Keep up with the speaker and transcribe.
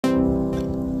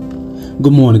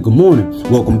Good morning, good morning.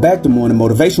 Welcome back to Morning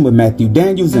Motivation with Matthew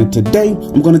Daniels, and today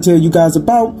I'm going to tell you guys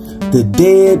about the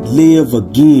dead live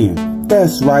again.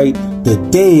 That's right, the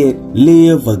dead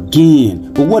live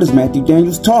again. But what is Matthew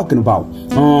Daniels talking about?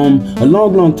 A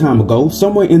long time ago,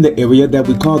 somewhere in the area that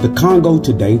we call the Congo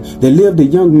today, there lived a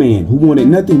young man who wanted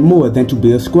nothing more than to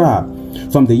be a scribe.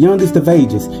 From the youngest of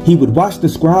ages, he would watch the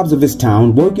scribes of his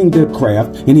town working their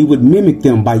craft, and he would mimic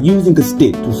them by using a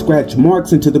stick to scratch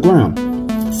marks into the ground.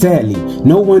 Sadly,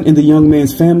 no one in the young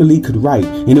man's family could write,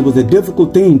 and it was a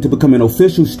difficult thing to become an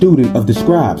official student of the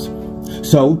scribes.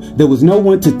 So, there was no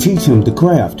one to teach him the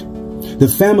craft. The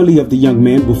family of the young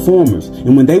man were farmers,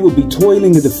 and when they would be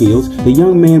toiling in the fields, the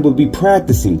young man would be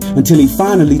practicing until he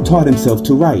finally taught himself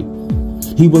to write.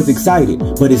 He was excited,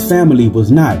 but his family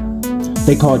was not.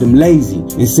 They called him lazy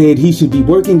and said he should be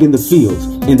working in the fields,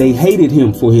 and they hated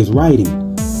him for his writing.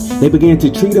 They began to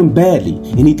treat him badly,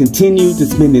 and he continued to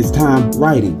spend his time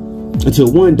writing,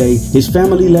 until one day his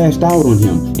family lashed out on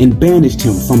him and banished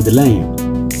him from the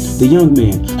land. The young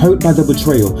man, hurt by the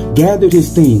betrayal, gathered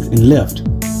his things and left.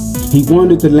 He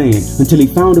wandered the land until he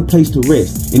found a place to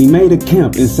rest, and he made a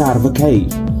camp inside of a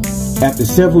cave. After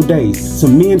several days,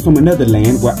 some men from another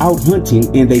land were out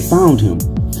hunting, and they found him.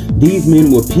 These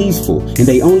men were peaceful, and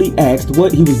they only asked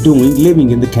what he was doing living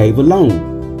in the cave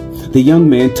alone. The young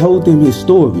man told them his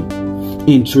story.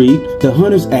 Intrigued, the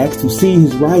hunters asked to see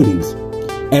his writings.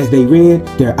 As they read,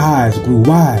 their eyes grew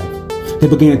wide. They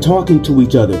began talking to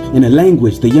each other in a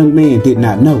language the young man did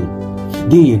not know.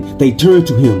 Then they turned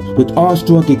to him with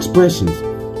awestruck expressions.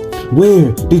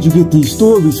 "Where did you get these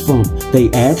stories from?" they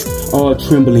asked, all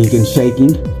trembling and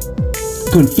shaking.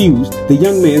 Confused, the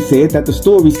young man said that the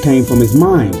stories came from his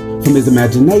mind, from his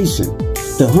imagination.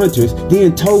 The hunters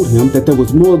then told him that there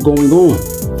was more going on.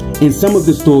 In some of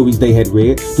the stories they had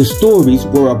read, the stories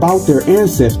were about their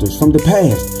ancestors from the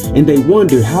past, and they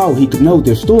wondered how he could know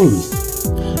their stories.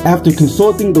 After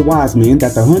consulting the wise men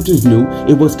that the hunters knew,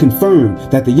 it was confirmed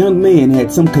that the young man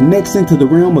had some connection to the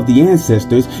realm of the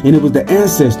ancestors, and it was the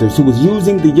ancestors who was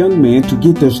using the young man to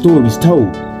get their stories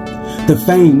told. The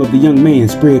fame of the young man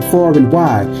spread far and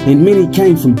wide, and many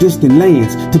came from distant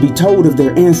lands to be told of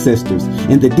their ancestors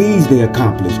and the deeds they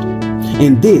accomplished.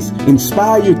 And this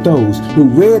inspired those who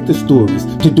read the stories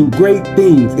to do great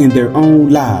things in their own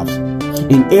lives.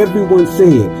 And everyone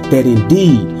said that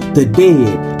indeed the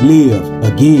dead live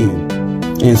again.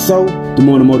 And so, the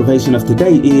morning motivation of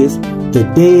today is, the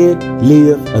dead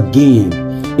live again.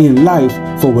 In life,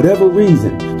 for whatever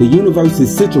reason, the universe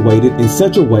is situated in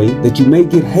such a way that you may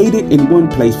get hated in one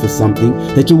place for something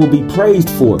that you will be praised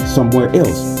for somewhere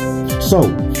else. So,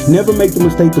 never make the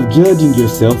mistake of judging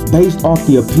yourself based off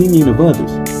the opinion of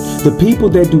others. The people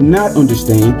that do not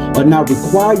understand are not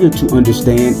required to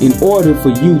understand in order for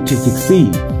you to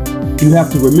succeed. You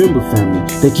have to remember, family,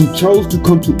 that you chose to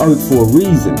come to earth for a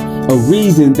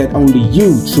reason that only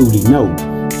you truly know.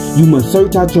 You must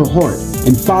search out your heart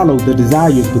and follow the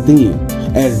desires within,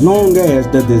 as long as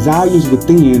the desires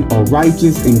within are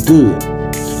righteous and good.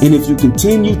 And if you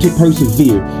continue to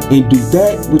persevere and do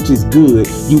that which is good,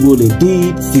 you will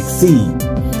indeed succeed.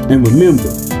 And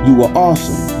remember, you are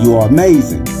awesome, you are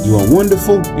amazing, you are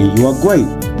wonderful, and you are great.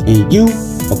 And you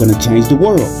are going to change the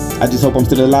world. I just hope I'm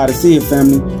still alive to see it,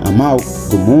 family. I'm out.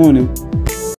 Good morning.